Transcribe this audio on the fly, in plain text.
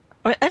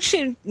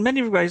Actually, in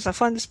many ways, I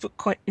find this book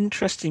quite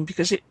interesting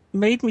because it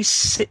made me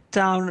sit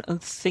down and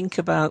think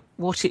about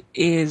what it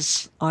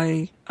is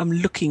I am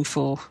looking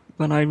for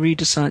when I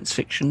read a science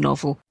fiction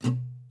novel.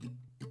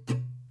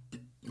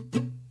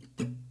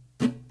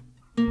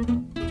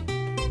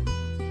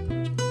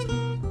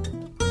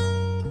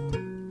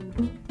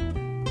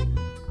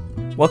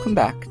 Welcome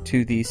back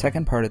to the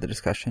second part of the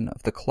discussion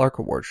of the Clarke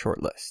Award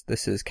shortlist.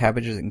 This is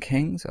Cabbages and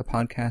Kings, a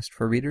podcast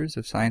for readers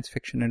of science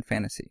fiction and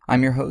fantasy.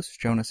 I'm your host,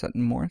 Jonah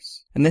Sutton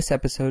Morse. In this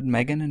episode,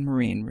 Megan and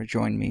Maureen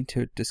rejoin me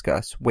to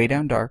discuss Way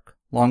Down Dark,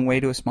 Long Way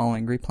to a Small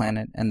Angry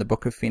Planet, and The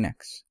Book of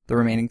Phoenix, the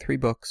remaining 3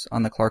 books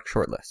on the Clarke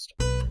shortlist.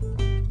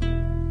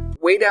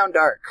 Way Down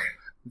Dark,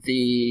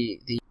 the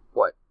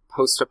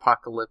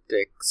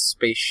post-apocalyptic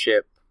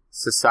spaceship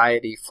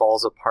society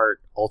falls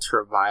apart,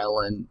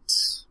 ultra-violent.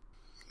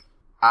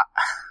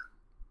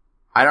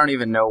 I don't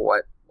even know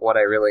what I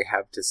really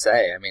have to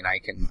say. I mean, I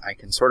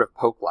can sort of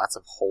poke lots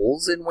of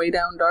holes in Way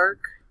Down Dark.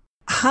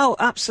 How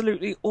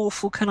absolutely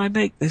awful can I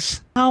make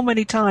this? How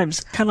many times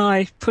can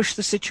I push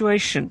the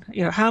situation?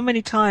 How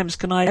many times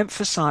can I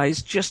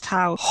emphasize just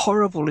how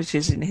horrible it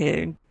is in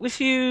here? If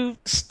you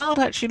start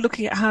actually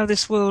looking at how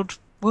this world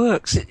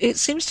works, it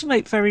seems to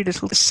make very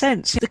little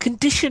sense. The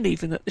condition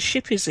even that the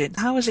ship is in,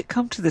 how has it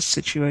come to this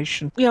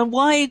situation?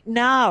 Why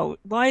now?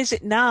 Why is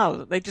it now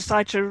that they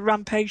decide to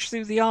rampage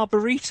through the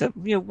Arboretum?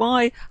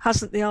 Why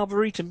hasn't the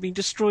Arboretum been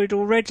destroyed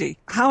already?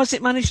 How has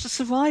it managed to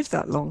survive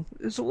that long?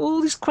 There's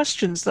all these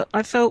questions that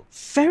I felt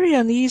very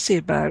uneasy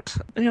about.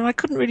 I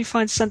couldn't really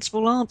find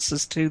sensible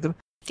answers to them.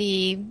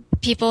 The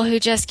people who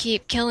just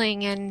keep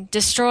killing and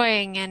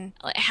destroying, and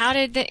how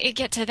did it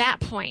get to that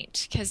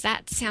point? Because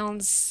that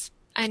sounds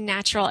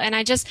unnatural. And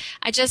I just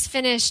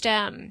finished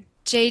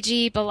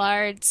J.G.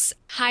 Ballard's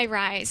High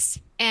Rise,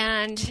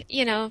 and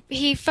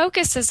he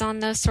focuses on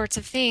those sorts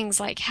of things,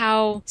 like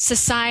how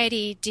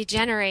society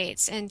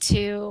degenerates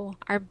into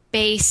our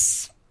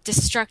base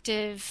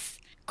destructive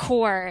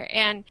core.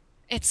 And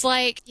it's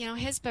like,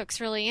 his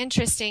book's really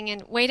interesting,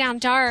 and Way Down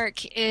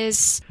Dark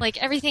is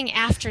like everything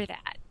after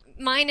that,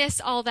 minus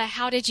all the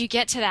how did you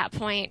get to that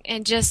point,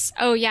 and just,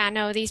 oh yeah,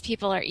 no, these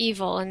people are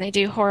evil and they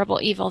do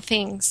horrible, evil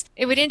things.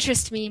 It would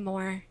interest me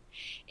more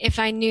if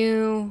I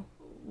knew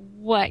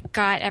what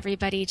got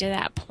everybody to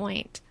that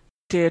point.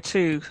 Dear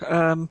too,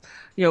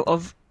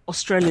 of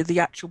Australia,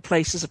 the actual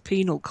place is a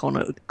penal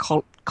colony.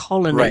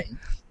 Right.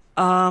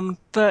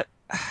 But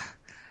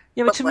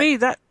to me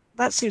that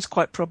seems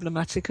quite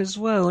problematic as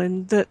well,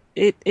 in that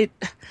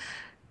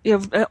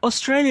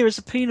Australia is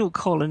a penal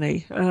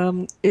colony.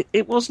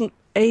 It wasn't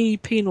a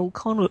penal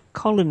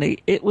colony.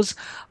 It was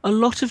a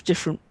lot of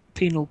different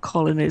penal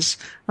colonies.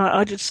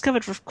 I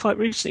discovered quite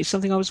recently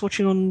something I was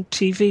watching on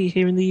TV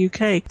here in the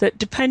UK, that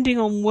depending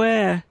on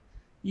where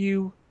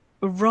you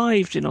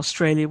arrived in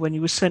Australia when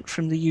you were sent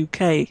from the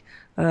UK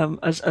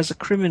as a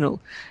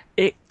criminal,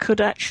 it could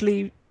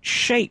actually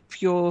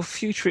shape your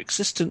future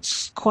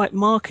existence quite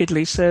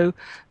markedly. So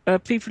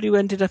people who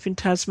ended up in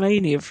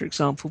Tasmania, for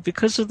example,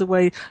 because of the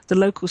way the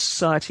local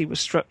society was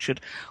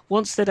structured,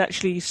 once they'd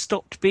actually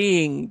stopped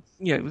being,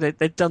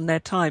 they'd done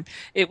their time,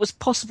 it was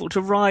possible to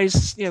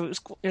rise.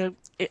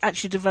 It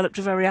actually developed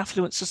a very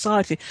affluent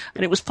society,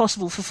 and it was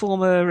possible for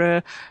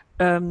former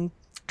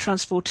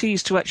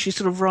transportees to actually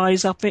sort of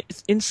rise up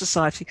in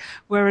society.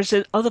 Whereas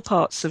in other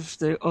parts of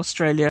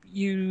Australia,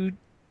 you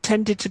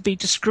tended to be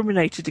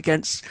discriminated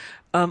against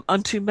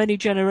unto many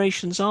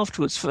generations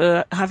afterwards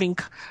for having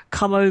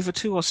come over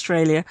to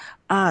Australia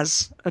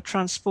as a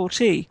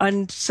transportee.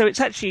 And so it's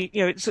actually,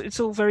 it's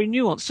all very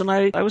nuanced. And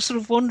I was sort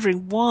of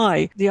wondering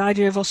why the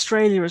idea of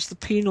Australia as the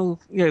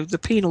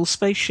penal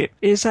spaceship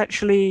is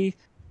actually,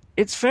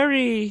 it's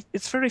very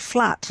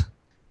flat.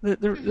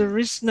 There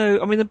is no,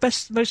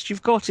 the most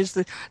you've got is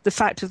the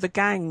fact of the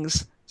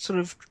gangs sort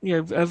of,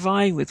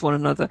 vying with one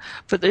another.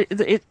 But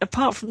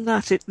apart from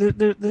that,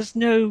 there's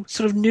no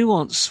sort of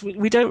nuance.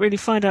 We don't really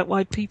find out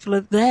why people are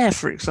there,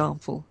 for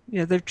example.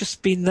 They've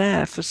just been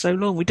there for so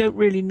long. We don't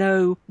really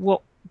know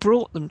what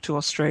brought them to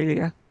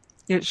Australia.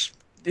 It's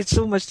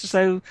almost as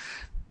though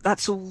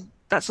that's all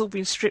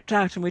been stripped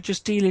out, and we're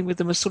just dealing with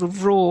them as sort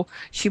of raw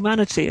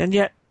humanity. And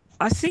yet,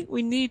 I think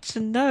we need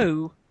to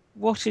know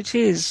what it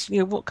is,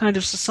 what kind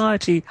of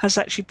society has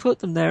actually put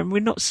them there, and we're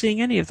not seeing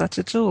any of that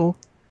at all.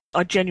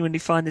 I genuinely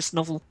find this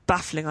novel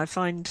baffling. I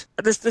find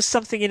there's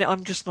something in it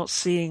I'm just not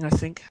seeing, I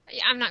think.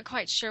 I'm not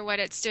quite sure what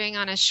it's doing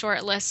on a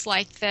short list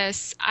like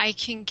this. I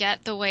can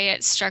get the way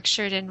it's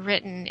structured and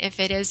written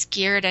if it is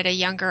geared at a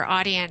younger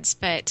audience,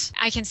 but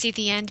I can see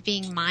the end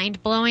being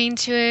mind-blowing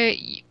to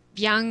a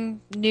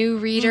young, new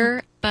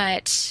reader,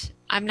 but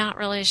I'm not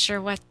really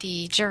sure what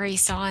the jury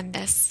saw in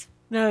this.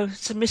 No,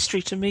 it's a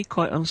mystery to me,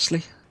 quite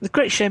honestly. The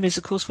great shame is,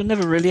 of course, we'll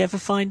never really ever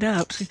find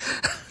out.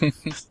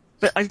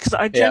 But because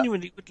I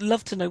genuinely would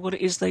love to know what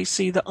it is they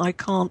see that I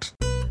can't.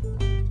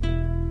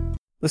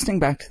 Listening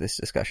back to this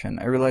discussion,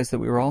 I realized that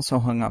we were all so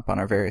hung up on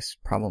our various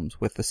problems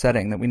with the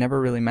setting that we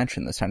never really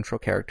mentioned the central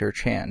character,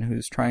 Chan,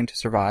 who's trying to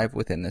survive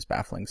within this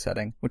baffling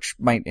setting, which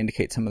might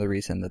indicate some of the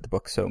reason that the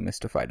book so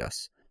mystified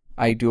us.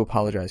 I do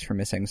apologize for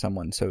missing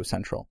someone so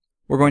central.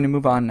 We're going to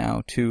move on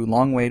now to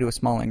Long Way to a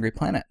Small Angry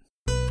Planet.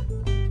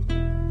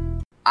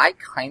 I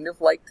kind of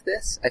liked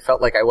this. I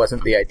felt like I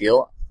wasn't the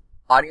ideal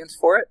audience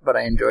for it, but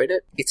I enjoyed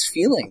it. It's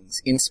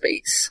feelings in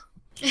space.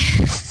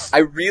 I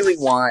really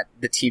want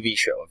the TV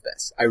show of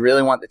this. I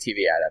really want the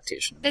TV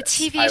adaptation of this.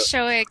 The TV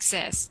show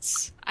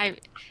exists.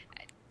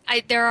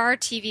 There are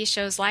TV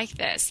shows like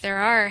this. There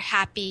are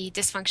happy,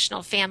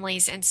 dysfunctional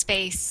families in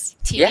space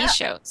TV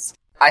shows.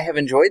 I have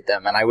enjoyed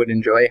them, and I would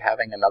enjoy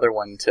having another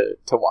one to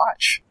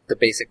watch. The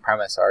basic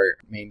premise, our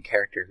main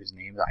character, whose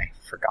name I've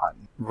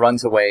forgotten,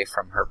 runs away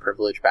from her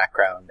privileged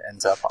background,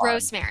 ends up on...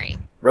 Rosemary,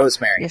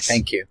 yes.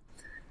 Thank you.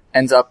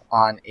 Ends up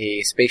on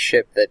a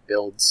spaceship that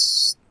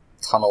builds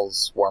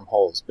tunnels,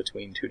 wormholes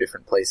between two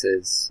different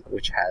places,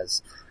 which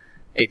has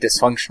a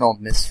dysfunctional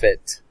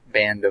misfit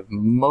band of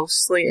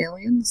mostly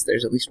aliens.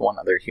 There's at least one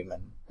other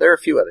human. There are a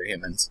few other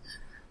humans.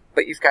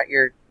 But you've got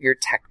your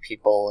tech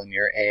people and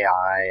your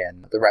AI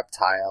and the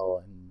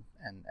reptile and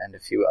a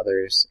few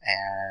others,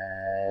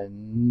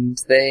 and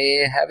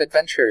they have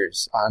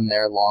adventures on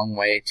their long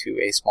way to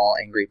a small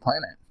angry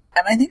planet.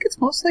 And I think it's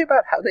mostly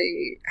about how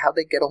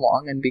they get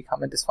along and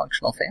become a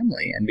dysfunctional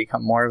family and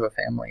become more of a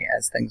family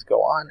as things go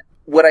on.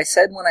 What I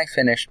said when I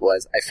finished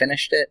was, I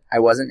finished it, I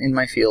wasn't in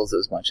my feels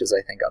as much as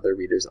I think other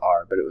readers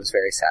are, but it was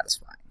very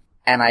satisfying.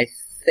 And I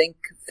think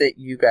that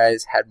you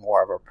guys had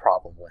more of a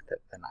problem with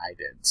it than I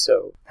did.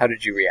 So how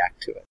did you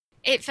react to it?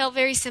 It felt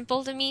very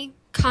simple to me.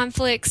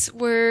 Conflicts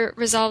were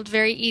resolved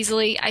very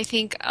easily. I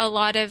think a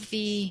lot of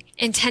the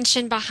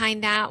intention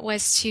behind that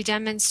was to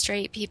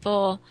demonstrate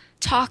people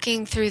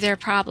talking through their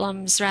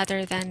problems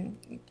rather than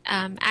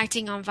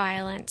acting on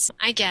violence.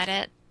 I get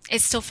it.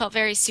 It still felt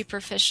very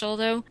superficial,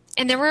 though.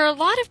 And there were a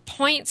lot of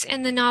points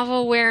in the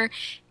novel where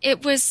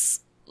it was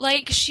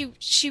like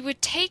she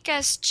would take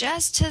us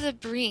just to the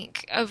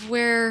brink of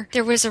where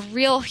there was a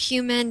real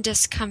human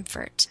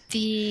discomfort.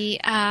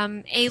 The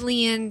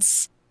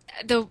aliens,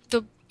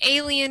 the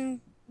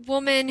alien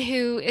woman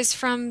who is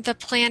from the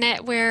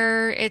planet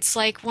where it's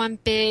like one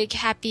big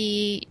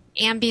happy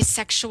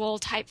ambisexual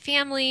type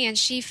family, and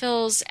she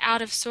feels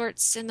out of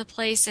sorts in the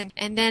place,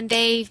 and then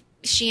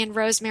she and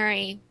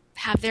Rosemary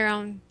have their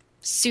own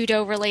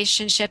pseudo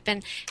relationship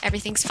and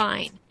everything's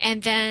fine.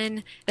 And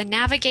then the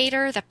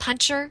navigator, the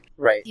puncher,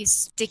 right,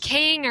 he's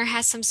decaying or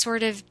has some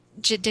sort of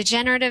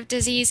degenerative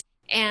disease,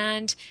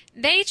 and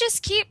they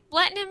just keep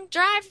letting him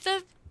drive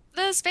the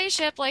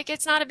spaceship like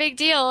it's not a big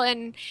deal,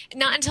 and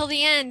not until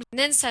the end. And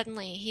then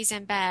suddenly he's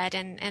in bed,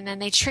 and then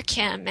they trick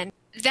him, and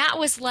that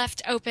was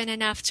left open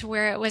enough to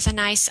where it was a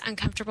nice,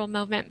 uncomfortable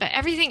moment. But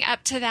everything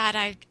up to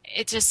that,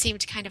 it just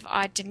seemed kind of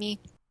odd to me.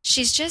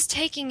 She's just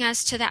taking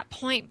us to that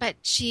point, but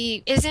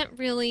she isn't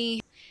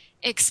really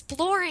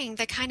exploring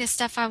the kind of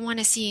stuff I want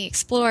to see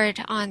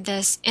explored in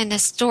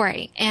this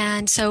story.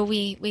 And so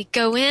we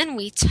go in,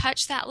 we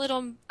touch that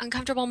little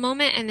uncomfortable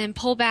moment, and then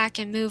pull back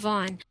and move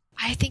on.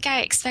 I think I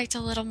expect a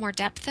little more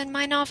depth in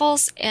my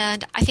novels,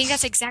 and I think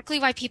that's exactly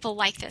why people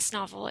like this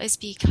novel, is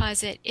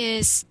because it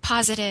is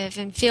positive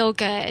and feel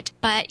good.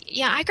 But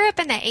yeah, I grew up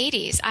in the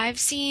 80s. I've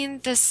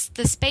seen the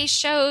space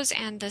shows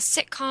and the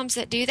sitcoms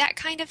that do that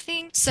kind of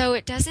thing, so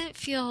it doesn't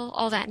feel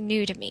all that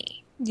new to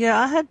me. Yeah,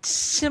 I had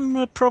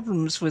similar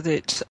problems with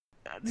it.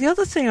 The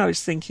other thing I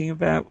was thinking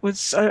about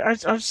was,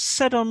 I've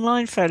said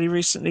online fairly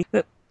recently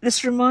that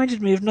this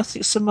reminded me of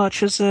nothing so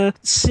much as a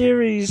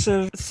series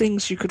of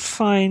things you could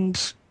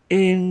find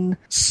in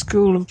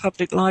school and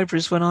public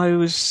libraries when I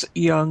was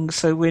young.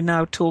 So we're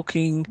now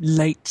talking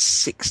late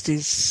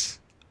 60s,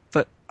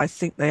 but I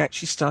think they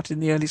actually started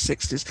in the early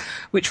 60s,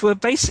 which were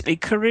basically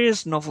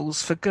careers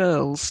novels for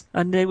girls.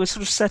 And they were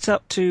sort of set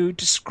up to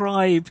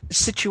describe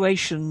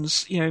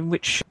situations, in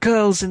which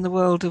girls in the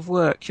world of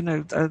work,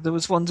 there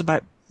was ones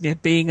about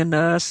being a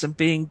nurse and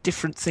being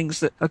different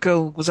things that a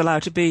girl was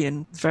allowed to be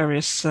in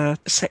various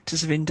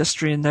sectors of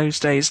industry in those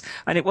days.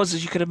 And it was,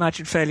 as you could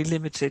imagine, fairly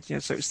limited.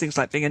 So it was things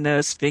like being a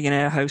nurse, being an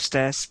air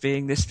hostess,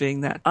 being this, being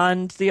that.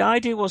 And the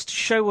idea was to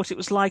show what it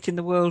was like in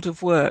the world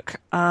of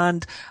work.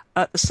 And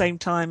at the same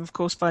time, of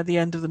course, by the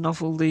end of the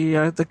novel,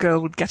 the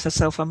girl would get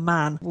herself a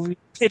man. We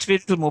appear to be a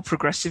little more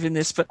progressive in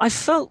this, but I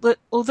felt that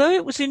although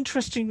it was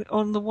interesting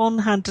on the one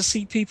hand to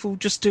see people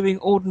just doing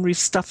ordinary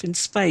stuff in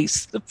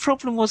space, the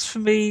problem was for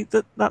me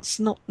that that's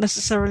not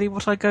necessarily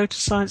what I go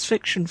to science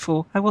fiction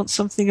for. I want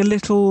something a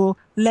little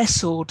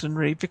less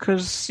ordinary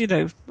because,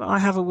 I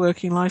have a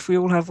working life, we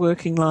all have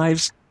working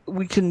lives.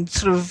 We can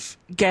sort of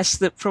guess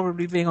that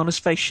probably being on a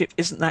spaceship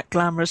isn't that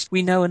glamorous.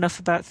 We know enough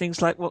about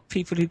things like what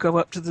people who go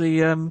up to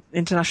the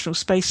International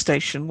Space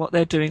Station, what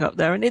they're doing up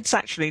there, and it's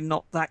actually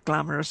not that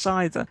glamorous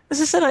either.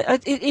 As I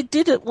said, it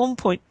did at one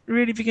point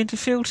really begin to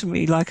feel to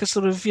me like a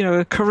sort of,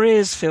 a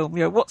careers film.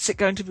 What's it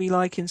going to be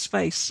like in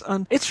space?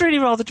 And it's really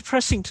rather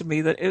depressing to me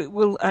that it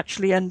will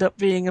actually end up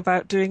being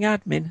about doing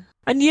admin.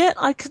 And yet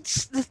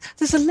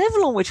there's a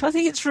level on which I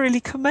think it's really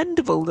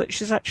commendable that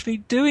she's actually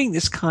doing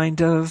this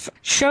kind of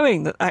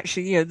showing that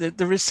actually,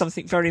 there is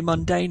something very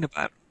mundane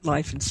about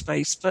life in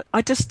space. But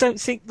I just don't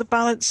think the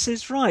balance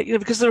is right,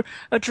 because there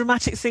are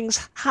dramatic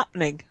things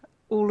happening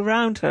all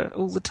around her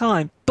all the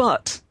time.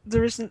 But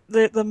there isn't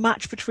the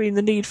match between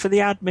the need for the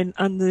admin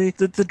and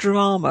the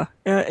drama.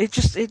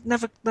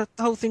 The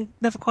whole thing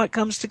never quite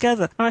comes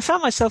together. And I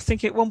found myself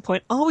thinking at one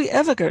point, are we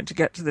ever going to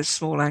get to this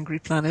small angry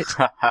planet?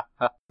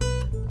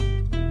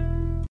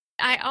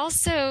 I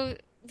also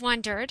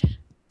wondered,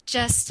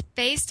 just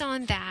based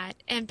on that,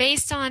 and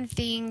based on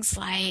things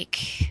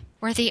like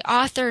where the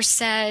author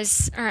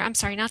says, or I'm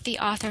sorry, not the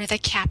author, the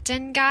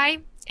captain guy,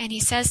 and he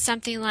says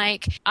something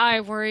like, I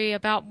worry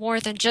about more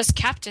than just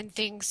captain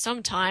things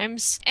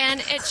sometimes.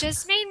 And it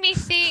just made me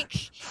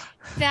think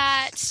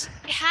that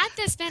had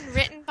this been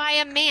written by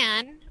a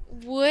man,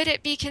 would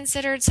it be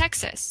considered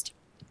sexist?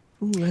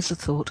 Ooh, there's a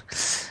thought.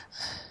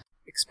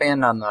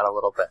 Expand on that a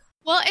little bit.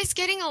 Well, it's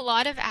getting a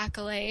lot of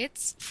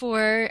accolades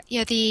for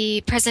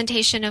the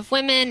presentation of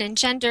women and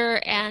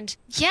gender, and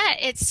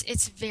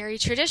it's very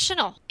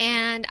traditional.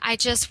 And I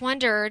just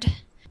wondered,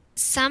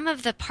 some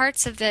of the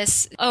parts of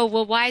this,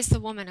 why is the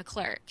woman a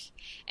clerk?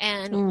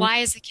 And why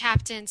is the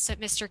captain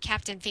Mr.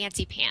 Captain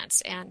Fancy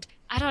Pants? And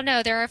I don't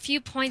know, there are a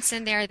few points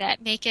in there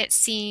that make it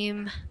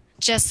seem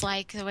just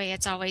like the way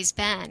it's always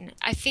been.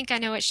 I think I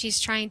know what she's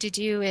trying to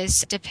do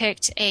is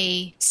depict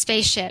a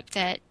spaceship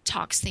that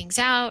talks things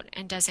out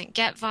and doesn't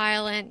get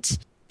violent,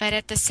 but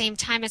at the same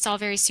time it's all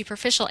very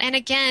superficial. And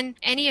again,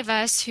 any of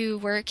us who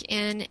work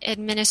in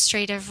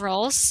administrative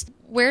roles,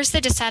 where's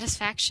the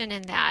dissatisfaction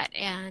in that?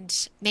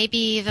 And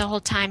maybe the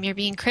whole time you're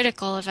being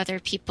critical of other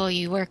people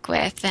you work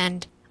with,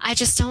 and I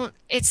just don't,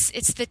 it's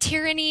the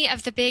tyranny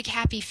of the big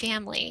happy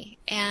family,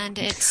 and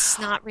it's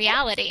not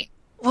reality.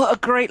 What a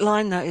great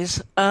line that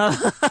is.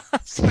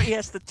 So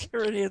yes, the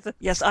tyranny of the...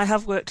 Yes, I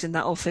have worked in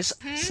that office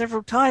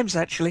several times,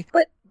 actually.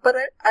 But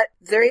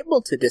they're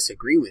able to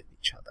disagree with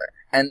each other.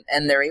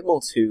 And they're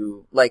able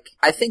to,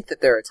 I think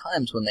that there are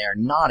times when they are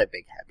not a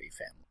big happy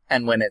family.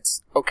 And when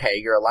it's, okay,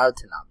 you're allowed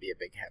to not be a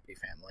big happy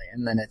family.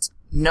 And then it's,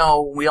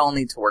 no, we all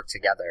need to work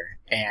together.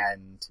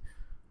 And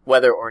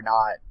whether or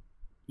not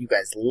you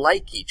guys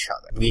like each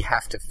other, we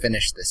have to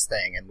finish this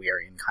thing, and we are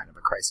in kind of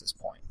a crisis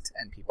point.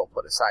 And people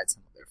put aside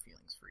some of their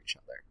feelings for each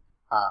other.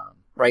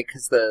 Right?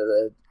 Because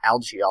the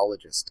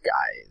algaeologist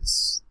guy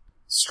is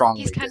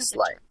strongly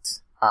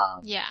disliked.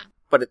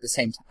 But at the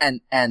same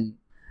time,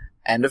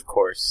 and of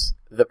course,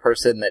 the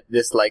person that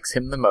dislikes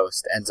him the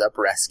most ends up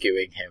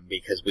rescuing him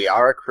because we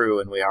are a crew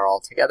and we are all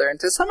together. And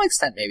to some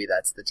extent, maybe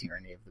that's the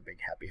tyranny of the big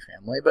happy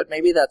family, but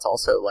maybe that's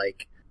also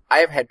I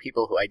have had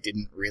people who I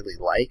didn't really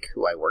like,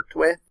 who I worked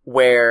with,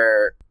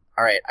 where,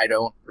 all right, I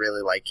don't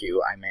really like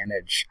you, I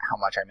manage how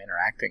much I'm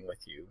interacting with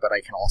you, but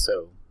I can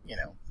also,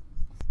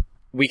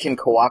 we can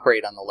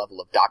cooperate on the level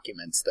of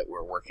documents that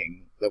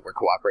we're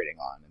cooperating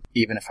on,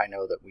 even if I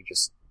know that we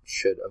just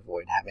should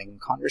avoid having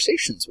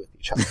conversations with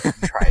each other and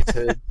try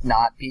to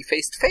not be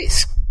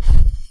face-to-face.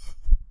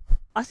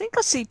 I think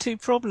I see two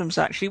problems,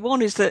 actually.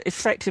 One is that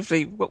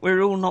effectively what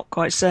we're all not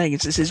quite saying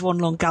is this is one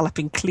long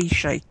galloping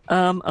cliche.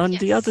 And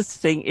the other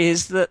thing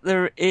is that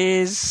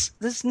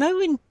there's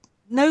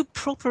no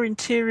proper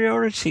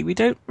interiority. We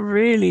don't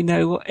really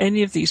know what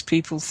any of these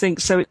people think.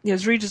 So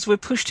as readers, we're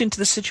pushed into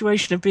the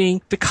situation of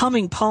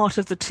becoming part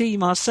of the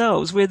team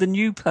ourselves. We're the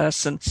new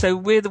person. So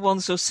we're the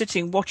ones who are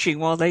sitting watching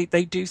while they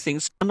do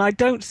things. And I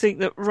don't think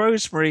that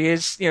Rosemary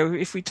is,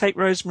 if we take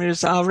Rosemary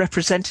as our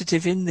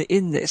representative in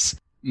this,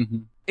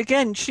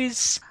 again,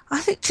 I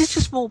think she's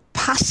just more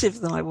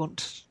passive than I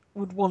would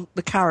want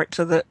the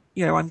character that,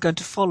 I'm going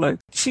to follow.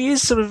 She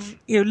is sort of,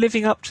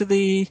 living up to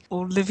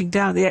living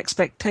down the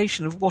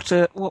expectation of what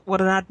an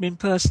admin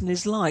person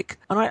is like.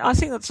 And I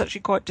think that's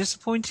actually quite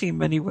disappointing in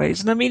many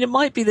ways. And I mean, it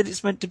might be that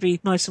it's meant to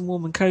be nice and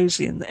warm and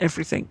cozy and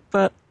everything,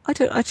 but I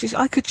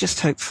could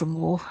just hope for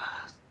more.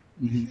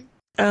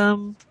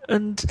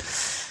 And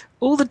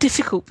all the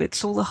difficult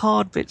bits, all the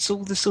hard bits,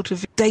 all the sort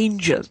of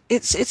danger.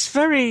 It's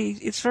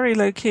very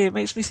low key. It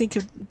makes me think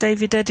of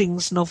David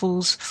Eddings'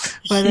 novels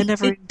where they're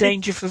never in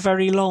danger for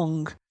very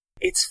long.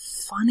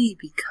 It's funny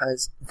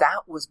because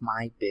that was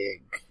my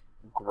big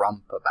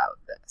grump about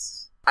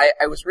this.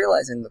 I was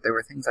realizing that there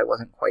were things I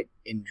wasn't quite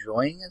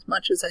enjoying as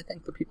much as I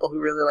think the people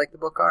who really like the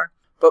book are.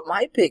 But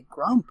my big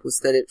grump was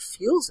that it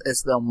feels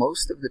as though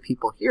most of the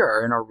people here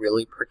are in a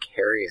really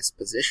precarious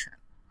position.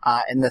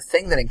 And the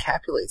thing that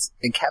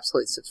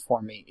encapsulates it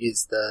for me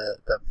is the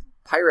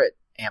pirate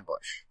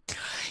ambush.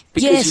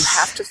 Because you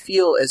have to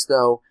feel as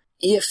though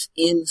if,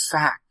 in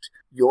fact,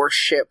 your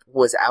ship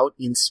was out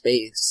in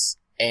space,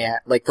 and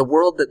the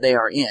world that they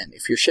are in,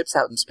 if your ship's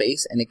out in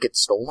space and it gets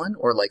stolen,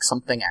 or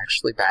something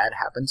actually bad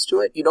happens to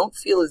it, you don't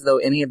feel as though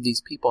any of these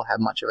people have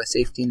much of a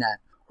safety net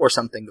or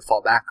something to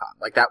fall back on.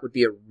 That would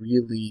be a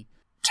really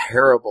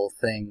terrible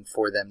thing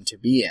for them to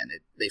be in.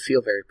 They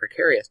feel very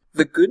precarious.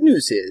 The good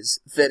news is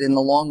that in the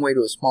Long Way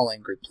to a Small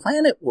Angry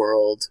Planet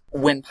world,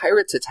 when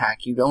pirates attack,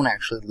 you don't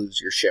actually lose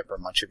your ship or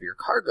much of your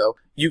cargo.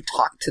 You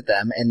talk to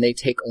them and they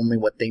take only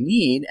what they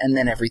need, and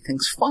then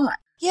everything's fine.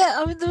 Yeah,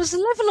 I mean, there was a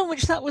level on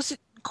which that was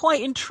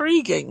quite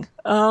intriguing.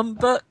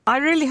 But I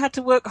really had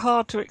to work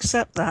hard to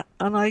accept that.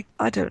 And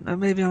I don't know,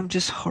 maybe I'm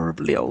just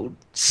horribly old,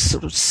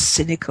 sort of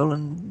cynical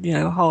and,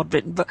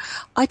 hard-bitten, but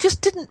I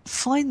just didn't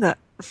find that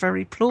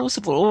very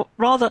plausible. Or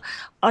rather,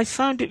 I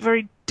found it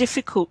very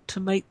difficult to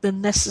make the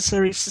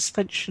necessary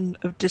suspension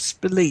of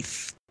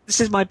disbelief. This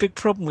is my big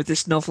problem with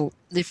this novel.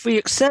 If we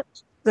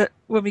accept that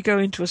when we go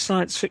into a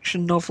science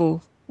fiction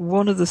novel,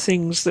 one of the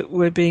things that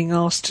we're being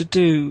asked to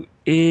do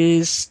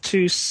is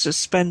to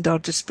suspend our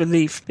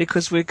disbelief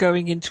because we're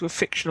going into a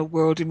fictional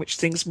world in which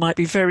things might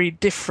be very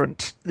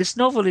different. This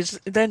novel is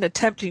then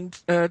attempting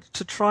to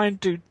try and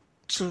do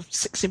sort of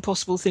 6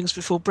 impossible things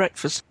before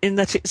breakfast, in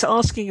that it's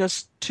asking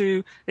us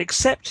to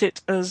accept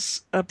it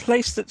as a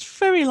place that's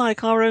very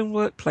like our own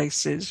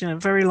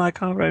workplaces, very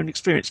like our own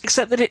experience,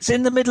 except that it's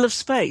in the middle of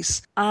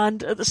space.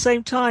 And at the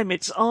same time,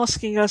 it's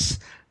asking us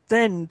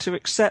then to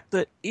accept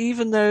that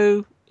even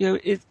though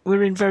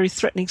we're in very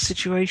threatening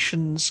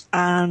situations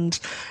and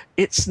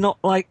it's not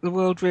like the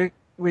world we're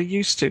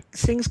used to,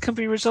 things can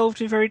be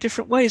resolved in very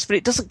different ways, but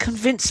it doesn't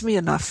convince me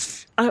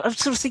enough. I'm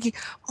sort of thinking,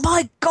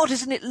 my God,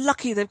 isn't it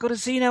lucky they've got a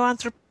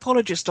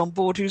xenoanthropologist on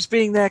board who's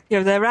being their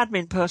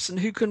admin person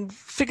who can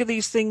figure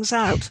these things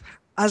out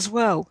as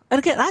well. And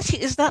again,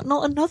 actually, is that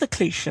not another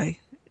cliche?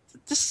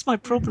 This is my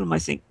problem, I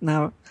think,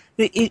 now.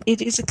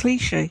 It is a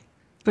cliche,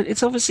 but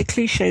it's obviously a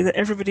cliche that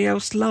everybody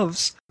else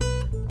loves.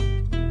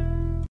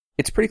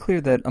 It's pretty clear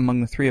that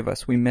among the three of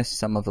us, we missed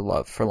some of the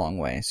love for Long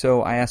Way,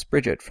 so I asked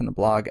Bridget from the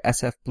blog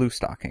SF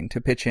Bluestocking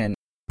to pitch in.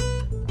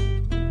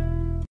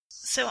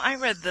 So I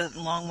read The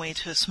Long Way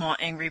to a Small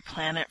Angry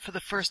Planet for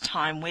the first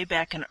time way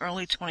back in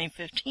early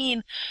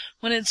 2015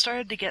 when it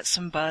started to get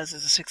some buzz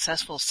as a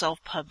successful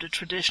self-pubbed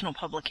traditional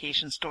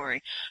publication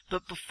story,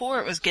 but before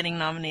it was getting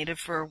nominated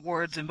for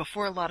awards and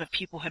before a lot of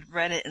people had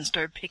read it and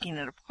started picking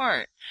it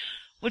apart,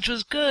 which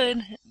was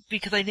good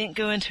because I didn't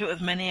go into it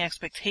with many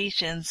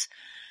expectations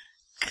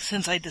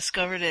since I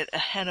discovered it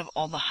ahead of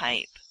all the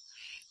hype.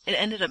 It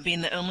ended up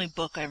being the only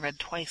book I read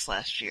twice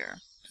last year.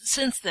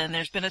 Since then,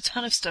 there's been a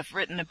ton of stuff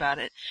written about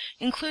it,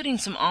 including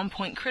some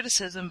on-point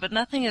criticism, but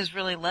nothing has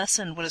really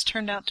lessened what has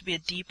turned out to be a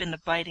deep and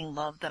abiding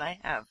love that I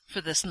have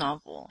for this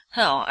novel.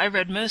 Hell, I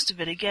read most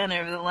of it again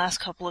over the last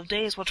couple of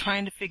days while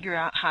trying to figure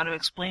out how to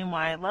explain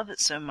why I love it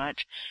so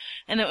much,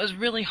 and it was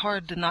really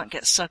hard to not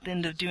get sucked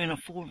into doing a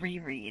full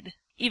reread.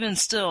 Even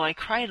still, I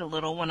cried a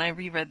little when I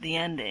reread the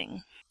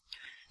ending.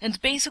 It's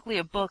basically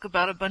a book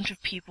about a bunch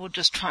of people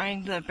just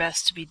trying their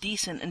best to be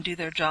decent and do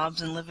their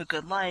jobs and live a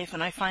good life,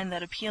 and I find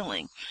that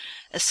appealing.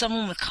 As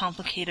someone with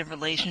complicated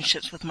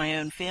relationships with my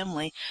own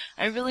family,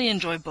 I really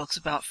enjoy books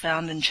about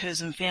found and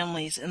chosen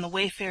families, and The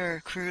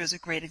Wayfarer Crew is a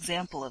great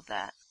example of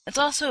that. It's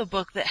also a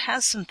book that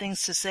has some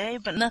things to say,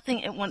 but nothing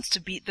it wants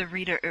to beat the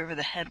reader over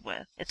the head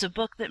with. It's a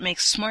book that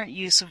makes smart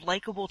use of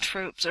likable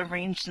tropes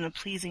arranged in a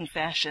pleasing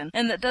fashion,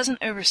 and that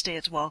doesn't overstay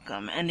its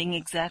welcome, ending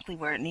exactly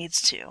where it needs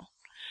to.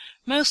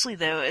 Mostly,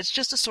 though, it's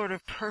just a sort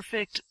of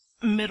perfect,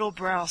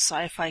 middle-brow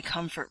sci-fi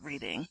comfort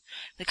reading,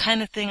 the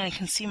kind of thing I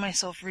can see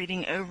myself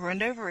reading over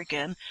and over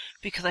again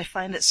because I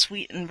find it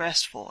sweet and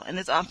restful, and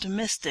it's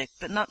optimistic,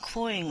 but not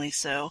cloyingly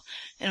so,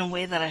 in a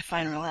way that I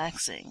find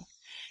relaxing.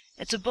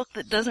 It's a book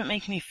that doesn't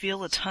make me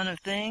feel a ton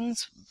of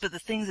things, but the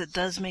things it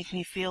does make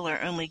me feel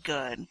are only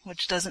good,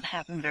 which doesn't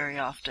happen very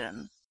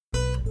often.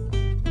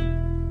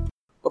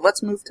 But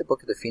let's move to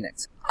Book of the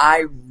Phoenix.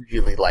 I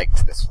really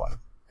liked this one.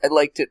 I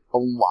liked it a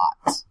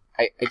lot.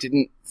 I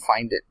didn't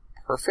find it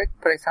perfect,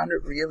 but I found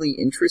it really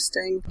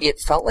interesting. It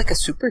felt like a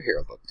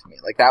superhero book to me.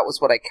 Like, that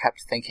was what I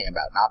kept thinking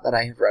about. Not that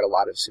I have read a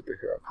lot of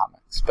superhero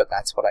comics, but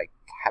that's what I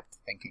kept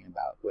thinking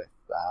about with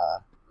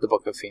the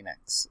Book of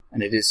Phoenix.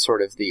 And it is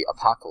sort of the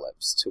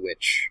apocalypse to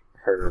which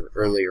her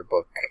earlier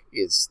book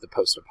is the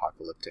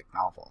post-apocalyptic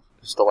novel.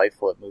 It was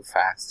delightful. It moved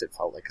fast. It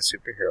felt like a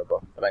superhero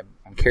book. But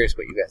I'm curious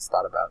what you guys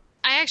thought about.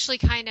 I actually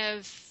kind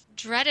of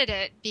dreaded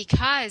it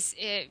because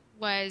it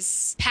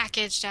was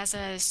packaged as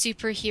a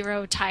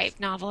superhero type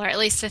novel, or at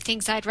least the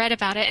things I'd read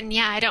about it. And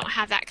yeah, I don't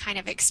have that kind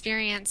of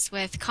experience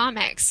with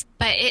comics,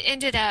 but it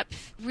ended up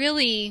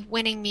really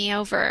winning me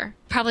over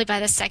probably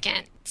by the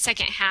second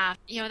half.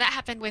 That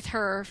happened with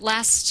her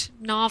last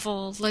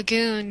novel,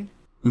 Lagoon.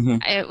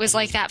 Mm-hmm. It was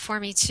like that for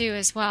me too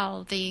as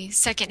well. The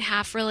second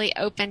half really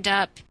opened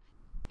up.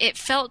 It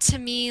felt to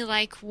me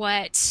like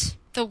what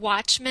The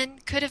Watchmen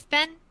could have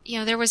been.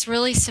 There was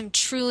really some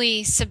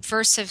truly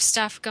subversive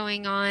stuff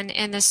going on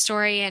in the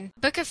story. And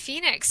Book of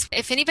Phoenix,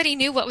 if anybody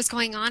knew what was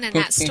going on in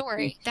that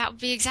story, that would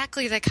be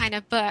exactly the kind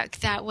of book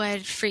that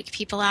would freak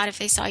people out if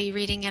they saw you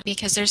reading it,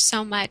 because there's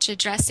so much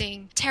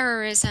addressing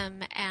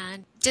terrorism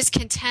and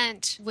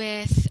discontent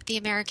with the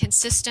American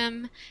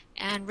system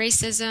and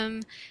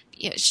racism.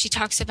 She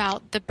talks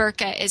about the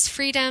burqa is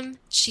freedom.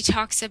 She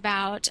talks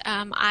about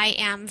I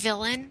am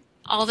villain.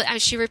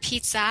 She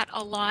repeats that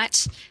a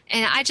lot.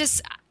 And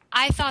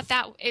I thought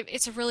that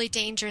it's a really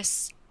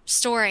dangerous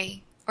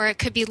story, or it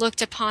could be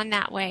looked upon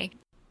that way.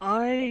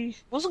 I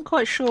wasn't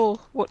quite sure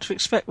what to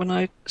expect when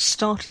I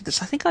started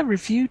this. I think I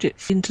reviewed it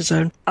for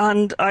Interzone,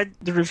 and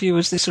the review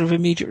was this sort of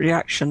immediate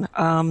reaction.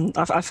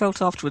 I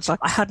felt afterwards I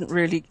hadn't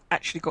really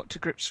actually got to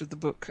grips with the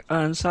book,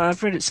 and so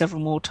I've read it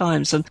several more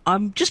times, and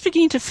I'm just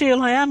beginning to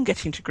feel I am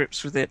getting to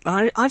grips with it.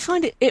 I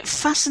find it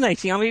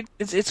fascinating. I mean,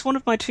 it's one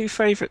of my two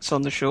favourites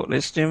on the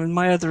shortlist.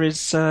 My other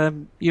is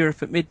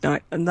Europe at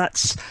Midnight, and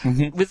that's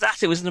with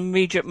that it was an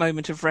immediate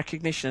moment of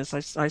recognition,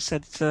 as I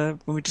said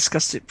when we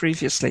discussed it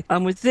previously.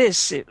 And with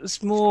this, it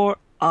was more,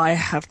 I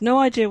have no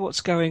idea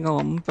what's going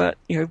on, but,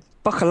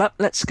 buckle up,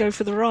 let's go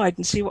for the ride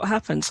and see what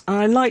happens.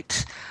 And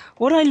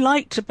what I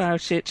liked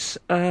about it,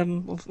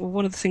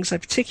 one of the things I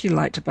particularly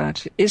liked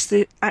about it, is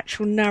the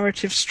actual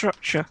narrative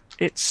structure.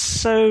 It's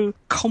so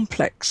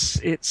complex.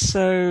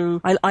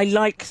 I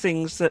like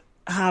things that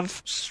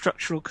have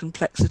structural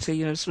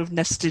complexity, sort of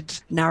nested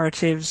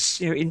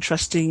narratives,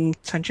 interesting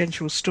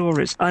tangential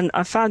stories. And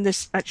I found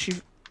this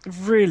actually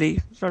really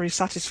very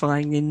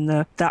satisfying in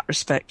that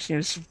respect.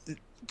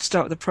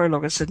 Start with the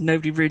prologue. I said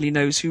nobody really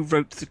knows who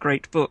wrote the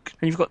great book,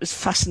 and you've got this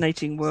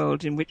fascinating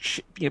world in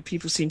which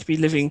people seem to be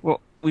living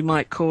what we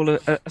might call a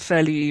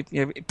fairly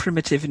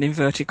primitive, in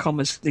inverted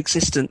commas,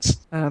 existence,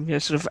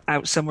 sort of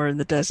out somewhere in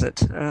the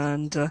desert,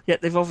 and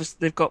yet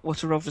they've got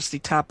what are obviously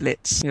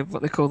tablets,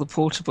 what they call the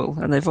portable,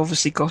 and they've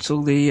obviously got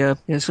all the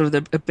sort of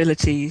the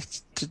ability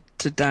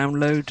to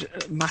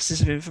download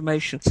masses of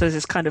information. So there's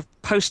this kind of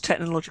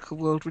post-technological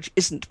world which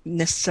isn't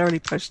necessarily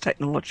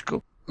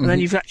post-technological. And then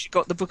you've actually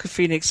got the Book of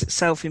Phoenix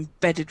itself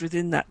embedded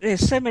within that.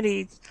 There's so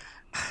many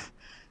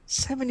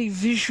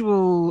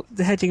visual.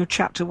 The heading of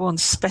chapter 1,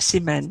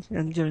 specimen,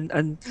 and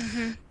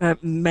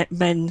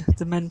men.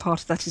 The men part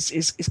of that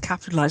is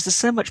capitalized. There's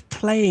so much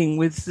playing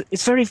with.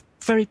 It's very,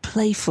 very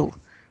playful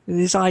with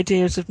these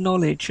ideas of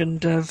knowledge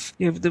and of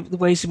the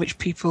ways in which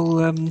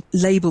people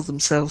label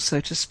themselves, so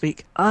to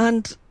speak.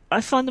 And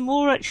I find the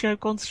more actually I've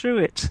gone through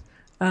it,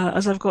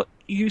 as I've got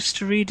used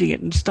to reading it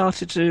and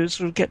started to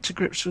sort of get to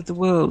grips with the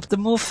world, the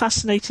more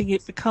fascinating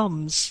it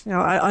becomes.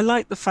 I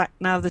like the fact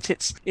now that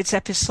it's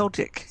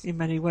episodic in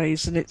many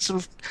ways, and it's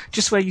sort of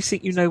just where you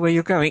think you know where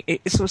you're going,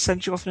 it sort of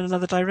sends you off in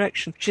another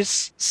direction, which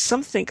is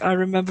something I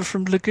remember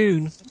from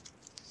Lagoon,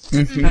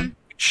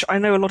 which I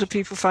know a lot of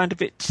people found a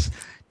bit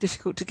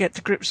difficult to get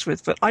to grips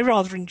with, but I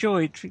rather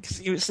enjoyed,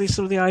 because it was sort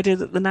of the idea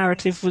that the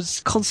narrative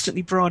was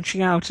constantly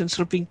branching out and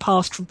sort of being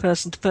passed from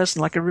person to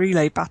person like a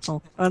relay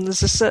battle, and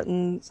there's a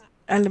certain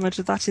element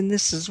of that in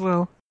this as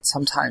well.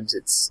 Sometimes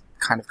it's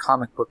kind of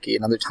comic booky,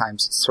 and other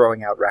times it's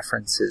throwing out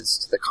references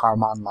to the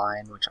Karman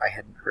line, which I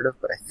hadn't heard of,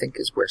 but I think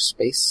is where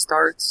space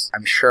starts.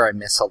 I'm sure I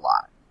miss a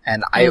lot.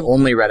 And I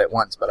only read it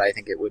once, but I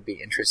think it would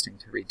be interesting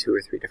to read 2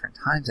 or 3 different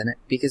times in it,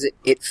 because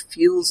it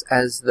feels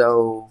as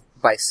though,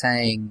 by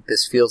saying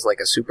this feels like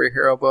a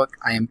superhero book,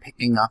 I am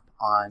picking up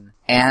on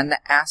an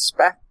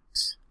aspect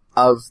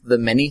of the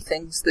many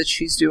things that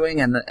she's doing,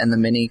 and the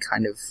many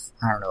kind of,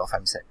 I don't know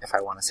if I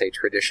want to say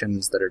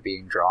traditions that are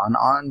being drawn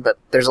on, but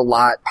there's a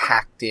lot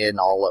packed in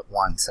all at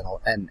once.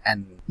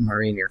 And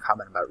Maureen, your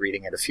comment about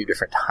reading it a few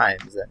different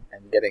times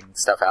and getting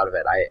stuff out of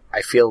it,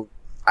 I feel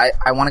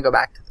I want to go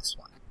back to this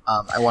one.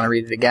 I want to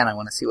read it again. I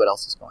want to see what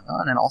else is going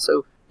on, and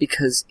also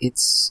because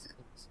it's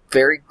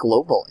very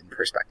global in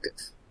perspective.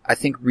 I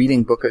think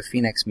reading Book of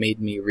Phoenix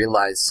made me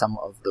realize some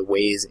of the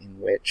ways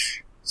in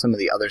which some of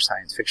the other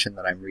science fiction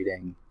that I'm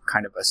reading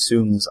kind of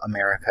assumes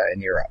America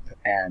and Europe,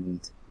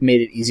 and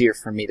made it easier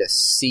for me to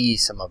see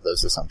some of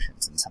those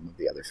assumptions in some of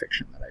the other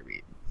fiction that I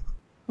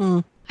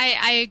read.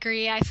 I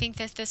agree. I think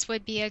that this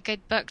would be a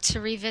good book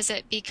to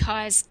revisit,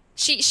 because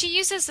she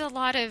uses a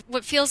lot of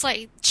what feels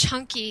like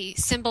chunky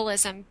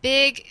symbolism,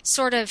 big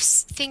sort of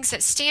things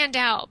that stand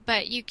out,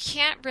 but you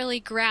can't really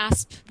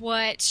grasp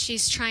what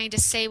she's trying to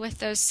say with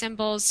those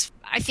symbols.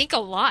 I think a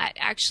lot,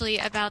 actually,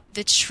 about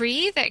the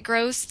tree that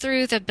grows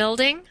through the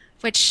building,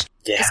 which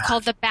is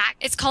called the back.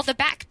 It's called the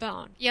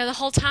backbone. The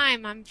whole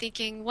time I'm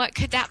thinking, what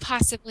could that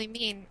possibly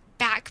mean?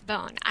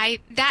 Backbone.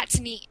 That's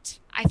neat.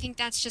 I think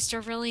that's just a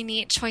really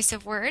neat choice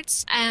of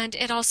words. And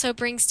it also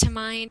brings to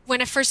mind,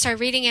 when I first started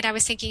reading it, I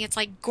was thinking it's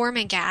like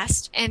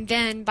Gormenghast. And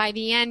then by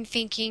the end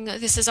thinking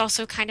this is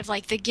also kind of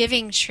like the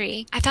Giving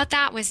Tree. I thought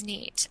that was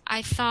neat.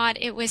 I thought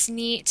it was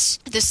neat.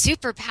 The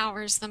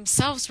superpowers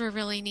themselves were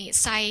really neat.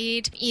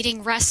 Saeed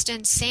eating rust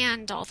and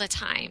sand all the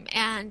time.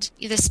 And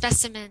the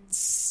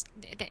specimens,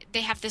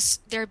 they have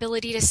their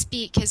ability to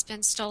speak has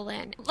been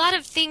stolen. A lot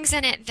of things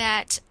in it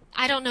that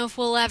I don't know if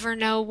we'll ever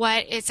know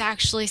what it's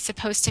actually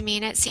supposed to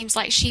mean. It seems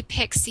like she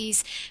picks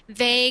these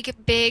vague,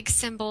 big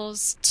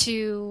symbols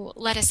to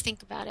let us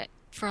think about it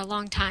for a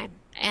long time.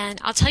 And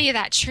I'll tell you,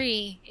 that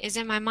tree is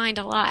in my mind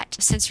a lot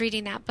since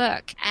reading that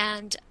book.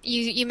 And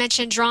you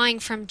mentioned drawing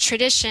from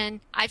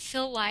tradition. I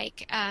feel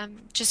like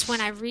just when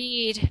I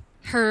read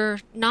her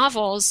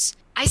novels,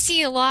 I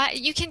see a lot.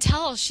 You can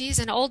tell she's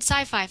an old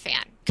sci-fi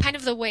fan. Kind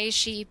of the way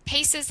she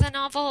paces the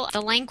novel,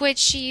 the language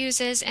she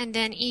uses, and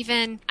then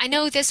even, I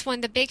know this one,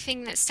 the big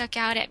thing that stuck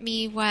out at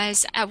me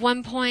was at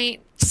one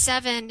point,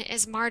 Seven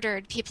is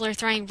martyred. People are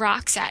throwing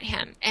rocks at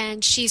him,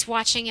 and she's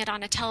watching it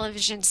on a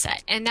television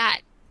set. And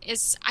that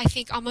is, I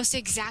think, almost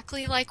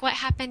exactly like what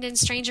happened in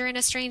Stranger in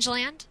a Strange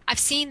Land. I've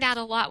seen that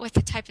a lot with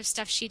the type of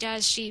stuff she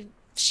does.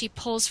 She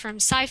pulls from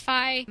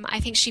sci-fi. I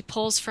think she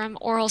pulls from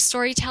oral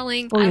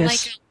storytelling. Oh,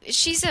 yes.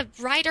 She's a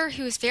writer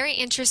who's very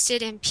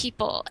interested in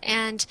people,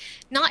 and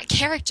not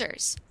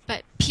characters,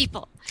 but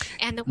people,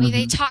 and the way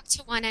they talk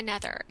to one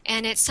another.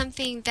 And it's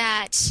something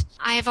that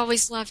I have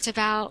always loved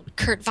about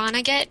Kurt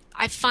Vonnegut.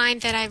 I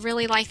find that I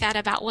really like that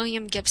about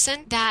William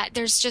Gibson, that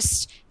there's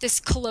just this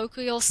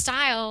colloquial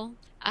style.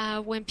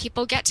 When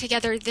people get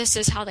together, this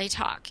is how they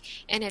talk,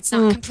 and it's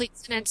not complete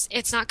sentence.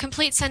 It's not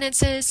complete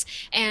sentences,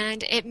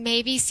 and it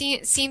maybe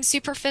seems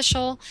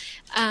superficial,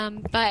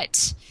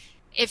 but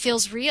it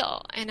feels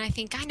real. And I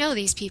think I know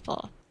these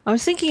people. I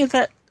was thinking of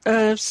that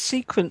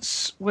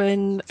sequence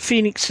when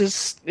Phoenix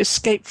has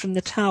escaped from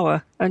the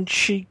tower, and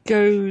she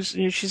goes.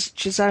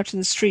 She's out in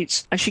the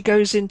streets, and she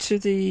goes into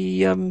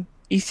the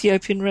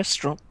Ethiopian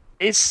restaurant.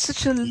 It's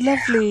such a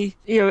lovely,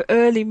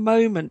 early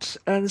moment,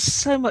 and there's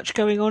so much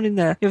going on in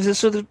there. There's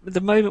sort of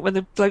the moment when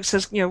the bloke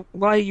says,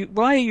 why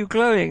are you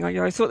glowing?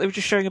 I thought they were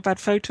just showing a bad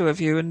photo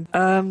of you,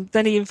 and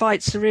then he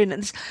invites her in,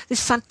 and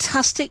this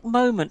fantastic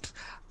moment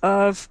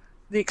of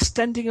the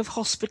extending of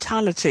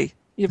hospitality.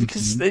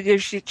 Because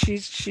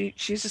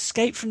she's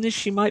escaped from this.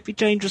 She might be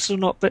dangerous or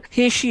not, but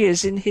here she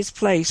is in his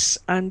place,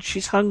 and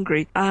she's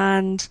hungry,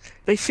 and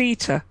they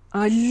feed her.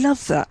 I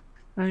love that.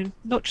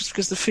 Not just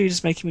because the food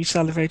is making me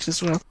salivate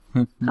as well,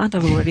 and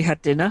I've already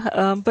had dinner,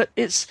 but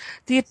it's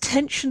the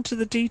attention to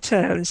the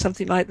detail in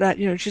something like that.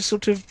 She's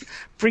sort of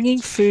bringing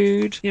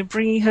food,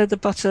 bringing her the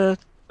butter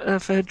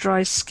for her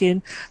dry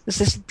skin. There's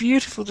this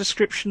beautiful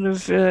description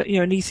of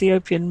an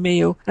Ethiopian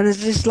meal, and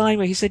there's this line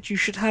where he said, "You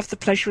should have the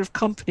pleasure of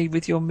company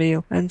with your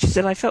meal." And she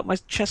said, "I felt my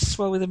chest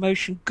swell with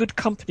emotion. Good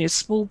company, a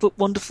small but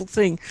wonderful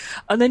thing."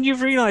 And then you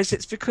realise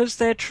it's because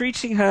they're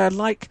treating her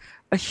like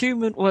a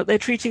human, well, they're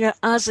treating her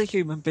as a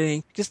human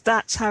being, because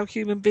that's how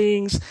human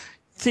beings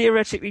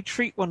theoretically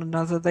treat one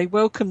another. They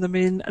welcome them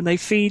in and they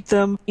feed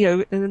them,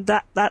 and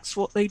that's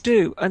what they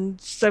do.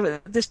 And so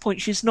at this point,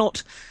 she's no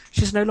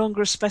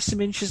longer a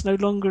specimen. She's no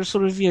longer a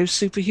sort of,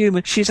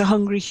 superhuman. She's a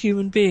hungry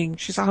human being.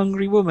 She's a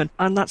hungry woman.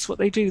 And that's what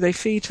they do. They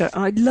feed her.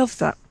 And I love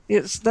that.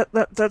 It's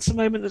that's a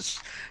moment that,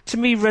 to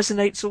me,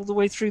 resonates all the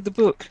way through the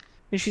book.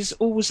 And she's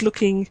always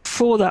looking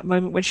for that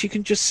moment when she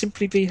can just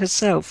simply be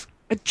herself.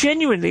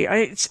 Genuinely,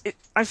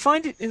 I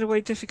find it in a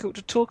way difficult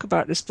to talk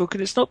about this book,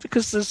 and it's not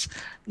because there's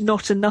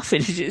not enough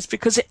in it, it's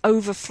because it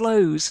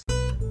overflows.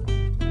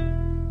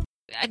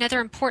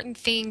 Another important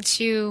thing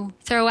to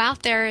throw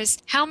out there is,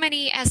 how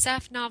many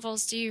SF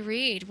novels do you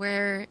read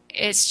where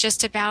it's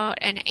just about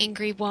an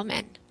angry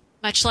woman,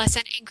 much less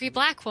an angry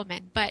black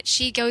woman, but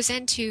she goes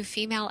into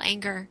female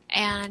anger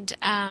and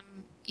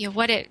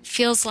what it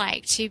feels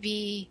like to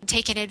be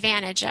taken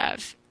advantage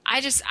of. I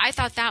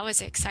thought that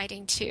was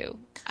exciting too.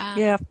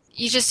 Yeah.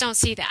 You just don't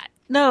see that.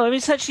 No, I mean,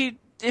 it's actually,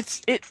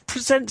 it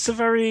presents a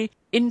very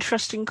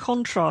interesting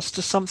contrast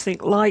to something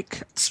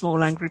like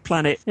Small Angry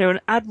Planet. And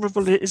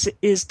admirable as it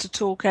is to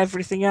talk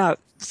everything out,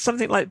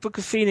 something like Book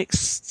of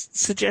Phoenix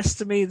suggests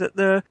to me that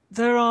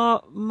there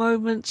are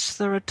moments,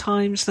 there are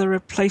times, there are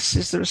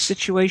places, there are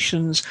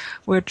situations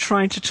where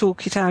trying to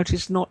talk it out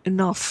is not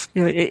enough.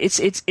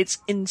 It's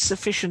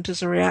insufficient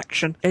as a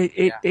reaction.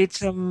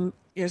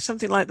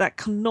 Something like that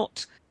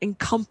cannot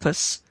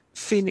encompass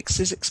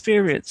Phoenix's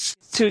experience.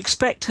 To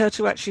expect her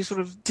to actually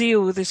sort of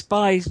deal with this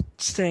by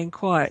staying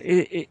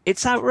quiet,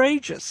 it's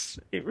outrageous.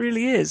 It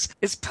really is.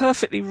 It's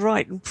perfectly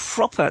right and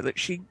proper that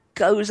she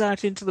goes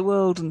out into the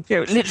world and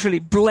literally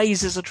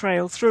blazes a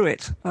trail through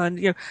it,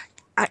 and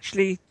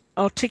actually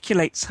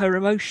articulates her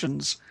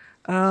emotions.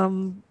 I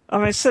mean,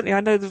 certainly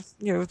I know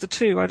of the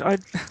two. I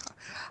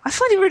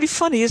find it really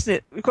funny, isn't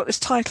it? We've got this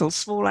title,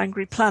 Small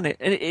Angry Planet,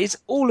 and it is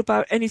all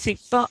about anything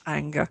but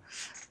anger.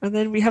 And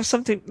then we have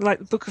something like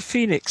the Book of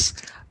Phoenix,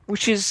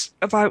 which is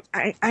about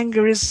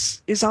anger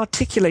is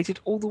articulated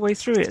all the way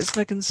through it, as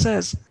Megan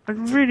says. I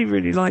really,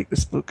 really like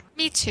this book.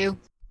 Me too.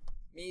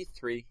 Me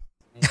 3.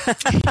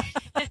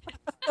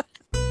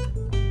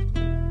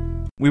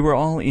 We were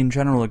all in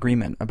general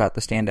agreement about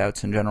the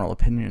standouts and general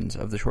opinions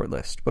of the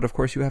shortlist, but of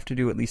course you have to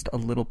do at least a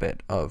little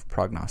bit of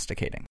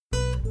prognosticating.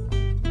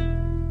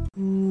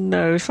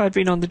 No, if I'd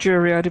been on the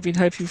jury, I'd have been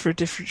hoping for a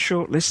different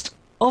shortlist.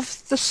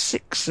 Of the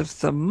 6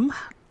 of them,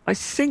 I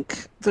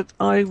think that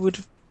I would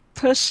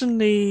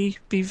personally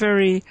be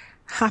very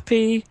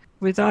happy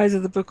with either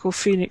The Book or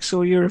Phoenix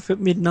or Europe at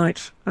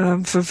Midnight,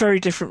 for very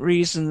different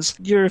reasons.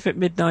 Europe at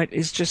Midnight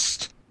is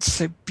just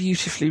so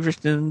beautifully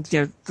written,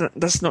 and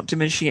that's not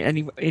diminishing it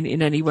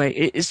in any way.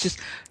 It's just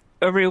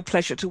a real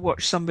pleasure to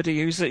watch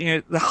somebody who's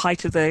at the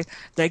height of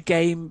their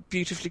game,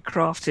 beautifully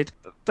crafted.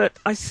 But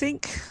I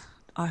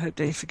hope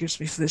Dave forgives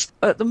me for this.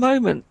 At the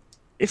moment,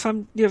 if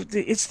I'm,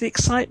 it's the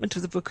excitement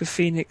of the Book of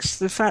Phoenix,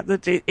 the fact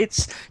that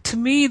it's, to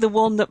me, the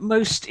one that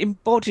most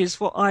embodies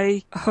what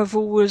I have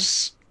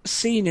always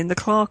seen in the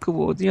Clarke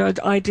Award, the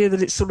idea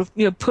that it's sort of,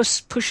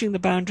 pushing the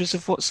boundaries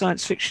of what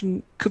science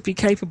fiction could be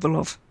capable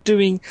of,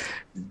 doing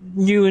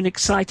new and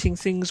exciting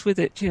things with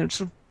it,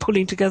 sort of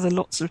pulling together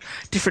lots of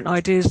different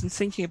ideas and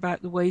thinking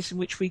about the ways in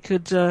which we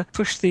could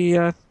push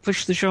the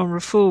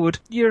genre forward.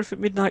 Europe at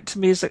Midnight to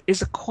me is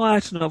a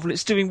quiet novel.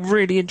 It's doing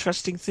really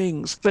interesting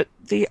things, but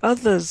the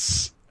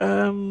others,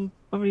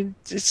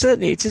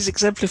 it is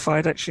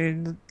exemplified actually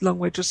in The Long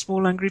Way to a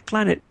Small Angry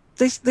Planet.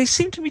 They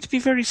seem to me to be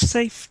very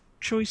safe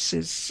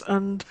choices,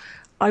 and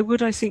I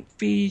would, I think,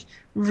 be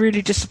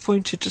really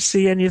disappointed to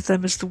see any of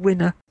them as the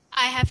winner.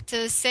 I have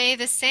to say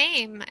the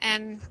same,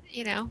 and,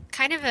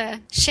 kind of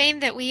a shame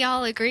that we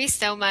all agree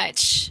so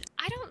much.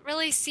 I don't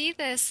really see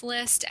this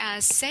list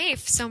as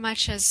safe so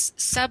much as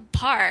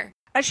subpar.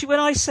 Actually,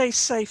 when I say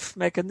safe,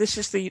 Megan, this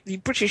is the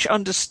British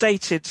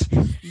understated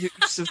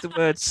use of the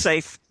word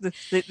safe.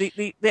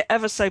 The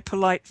ever so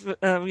polite,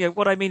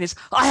 what I mean is,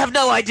 I have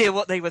no idea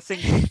what they were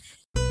thinking.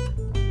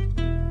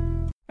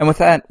 And with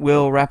that,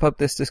 we'll wrap up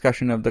this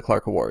discussion of the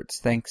Clark Awards.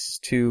 Thanks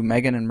to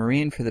Megan and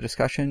Maureen for the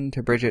discussion,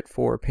 to Bridget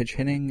for pitch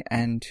hitting,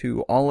 and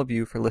to all of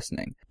you for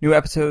listening. New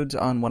episodes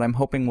on what I'm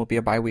hoping will be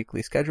a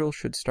bi-weekly schedule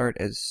should start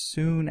as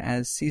soon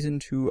as Season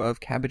 2 of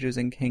Cabbages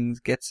and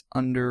Kings gets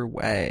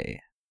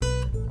underway.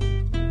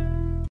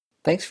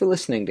 Thanks for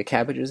listening to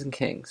Cabbages and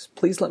Kings.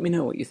 Please let me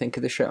know what you think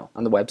of the show.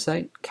 On the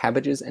website,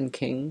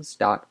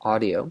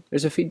 cabbagesandkings.audio,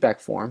 there's a feedback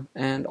form,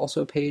 and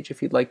also a page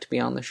if you'd like to be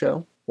on the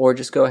show. Or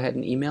just go ahead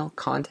and email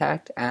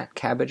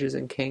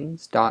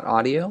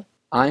contact@cabbagesandkings.audio.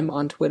 I'm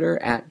on Twitter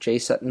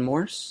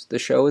 @JSuttonMorse. The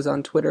show is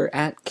on Twitter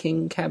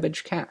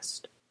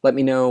 @KingCabbageCast. Let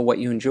me know what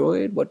you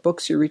enjoyed, what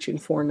books you're reaching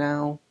for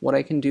now, what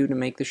I can do to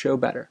make the show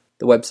better.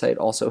 The website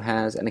also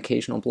has an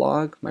occasional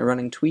blog, my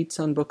running tweets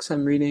on books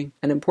I'm reading,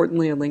 and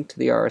importantly a link to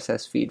the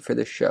RSS feed for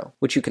this show,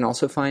 which you can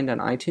also find on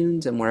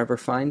iTunes and wherever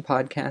fine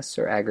podcasts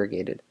are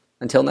aggregated.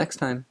 Until next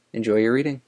time, enjoy your reading.